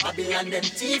Babylon them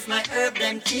thief my herb,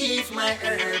 them thief my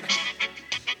herb.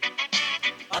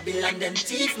 Babylon them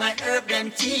thief my herb,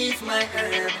 them thief my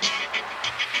herb.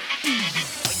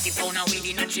 20 pound a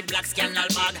weed in a cheap black scandal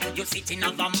bag. You sit in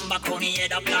a van back on the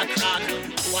head of black crag.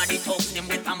 Who are the thugs them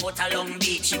with a motor Long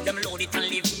Beach? Them load it and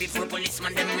leave before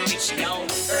policeman them reach. Yo,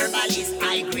 herbalist,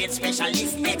 high grade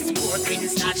specialist, export green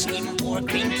stash, import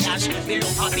green cash.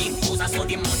 Below a big poser so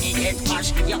the money get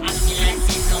cash. You ask me like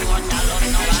this, no more dollar,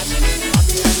 no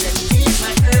ash.